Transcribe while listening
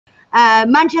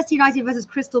Manchester United versus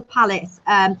Crystal Palace.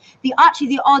 The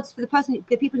odds for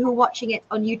the people who are watching it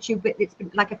on YouTube, it's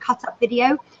been like a cut-up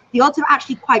video. The odds have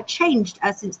actually quite changed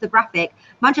since the graphic.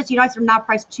 Manchester United are now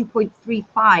priced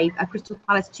 2.35, Crystal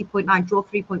Palace 2.9, draw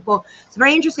 3.4. It's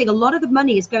very interesting. A lot of the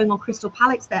money is going on Crystal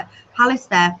Palace there,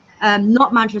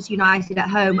 not Manchester United at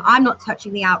home. I'm not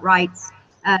touching the outrights.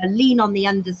 Lean on the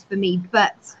unders for me,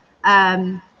 but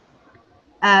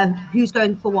who's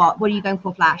going for what? What are you going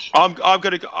for, Flash? I'm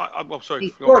going to go. I'm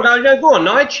sorry. Go on,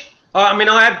 Nigel. I mean,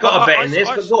 I have got a bet in this,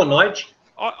 but go on, Nigel.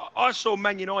 I saw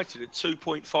Man United at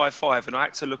 2.55, and I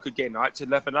had to look again. I had to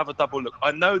have another double look.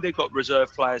 I know they've got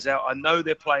reserve players out. I know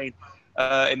they're playing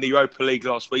in the Europa League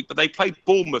last week, but they played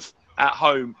Bournemouth at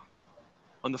home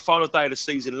on the final day of the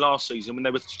season last season when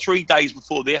they were 3 days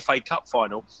before the FA Cup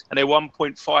final, and they're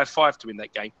 1.55 to win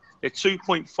that game. They're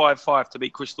 2.55 to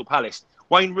beat Crystal Palace.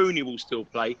 Wayne Rooney will still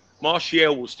play.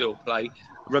 Martial will still play.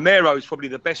 Romero is probably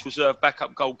the best reserve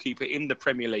backup goalkeeper in the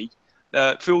Premier League.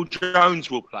 Phil Jones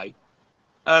will play.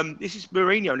 This is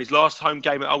Mourinho in his last home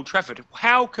game at Old Trafford.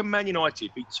 How can Man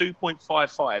United be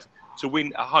 2.55 to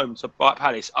win at home to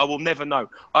Palace? I will never know.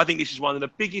 I think this is one of the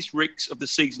biggest risks of the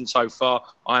season so far.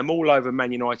 I am all over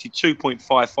Man United.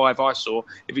 2.55 I saw.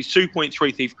 If it's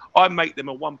 2.33, I make them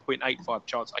a 1.85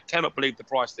 chance. I cannot believe the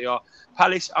price they are.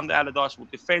 Palace under Allardyce will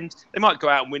defend. They might go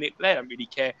out and win it. They don't really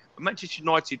care. But Manchester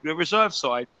United, the reserve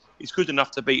side, is good enough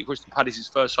to beat Crystal Palace's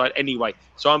first side anyway.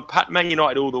 So I'm Man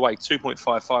United all the way.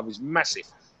 2.55 is massive.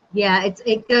 Yeah,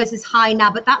 it goes as high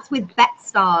now, but that's with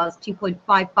BetStars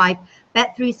 2.55.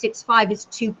 Bet365 is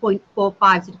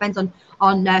 2.45. So it depends on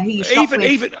who you shop with.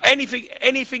 Even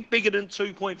anything bigger than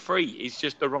 2.3 is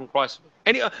just the wrong price.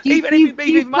 Do you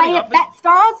play at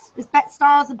BetStars? Is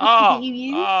BetStars a book that you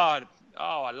use?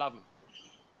 I love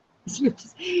them.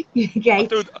 Okay.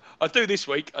 I do this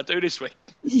week.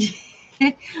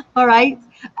 All right.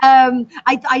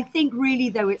 I think really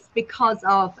though it's because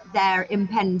of their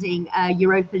impending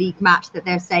Europa League match that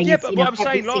they're saying. Yeah, but what I'm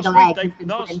saying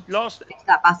last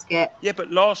that basket. Yeah,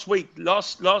 but last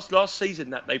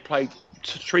season that they played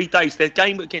 3 days. Their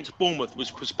game against Bournemouth was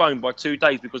postponed by 2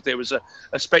 days because there was a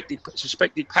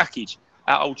suspected package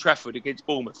at Old Trafford against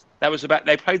Bournemouth.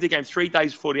 They played the game 3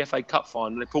 days before the FA Cup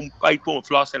final. They played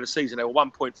Bournemouth last day of the season. They were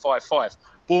 1.55.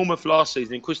 Bournemouth last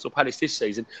season and Crystal Palace this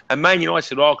season, and Man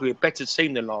United are arguably a better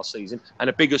team than last season and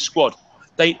a bigger squad.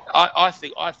 I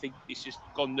think it's just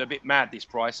gone a bit mad, this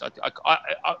price. I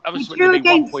was drew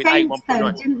against Saints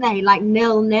though, didn't they? Like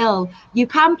 0-0. You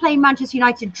can play Manchester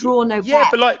United draw no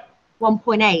bet. But like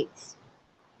 1.8.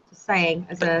 Just saying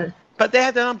But they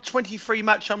had an 23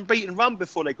 match unbeaten run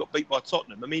before they got beat by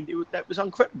Tottenham. I mean, that was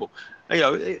incredible. You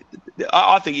know,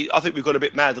 I think we've got a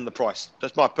bit mad on the price.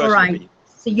 That's my personal opinion.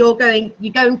 So you're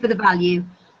going for the value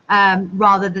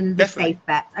rather than the safe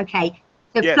bet. Okay.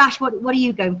 So Flash, what are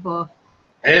you going for?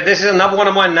 This is another one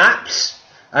of my naps,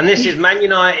 and this is Man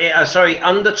United.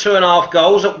 Under 2.5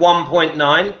 goals at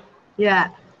 1.9. Yeah.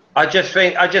 I just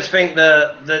think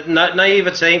the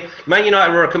naivety. Man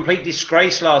United were a complete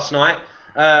disgrace last night.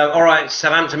 All right,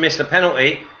 Southampton missed a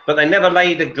penalty, but they never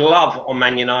laid a glove on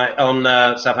Man United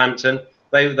Southampton.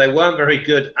 They weren't very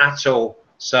good at all.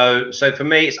 So for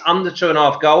me, it's under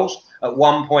 2.5 goals at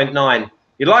 1.9.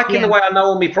 You're liking the way I know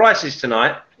all my prices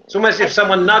tonight? It's almost as if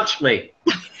someone nudged me.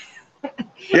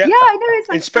 Yeah, I know. It's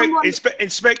like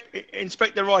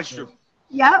Inspector Rydstrom.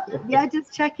 Yeah,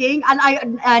 just checking.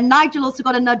 And Nigel also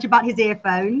got a nudge about his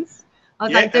earphones. I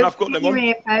was like, don't forget your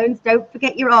earphones. Don't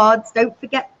forget your odds. Don't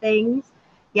forget things.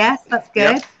 Yes, that's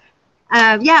good. It's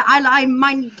a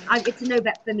no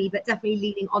bet for me, but definitely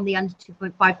leaning on the under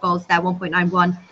 2.5 goals there, 1.91.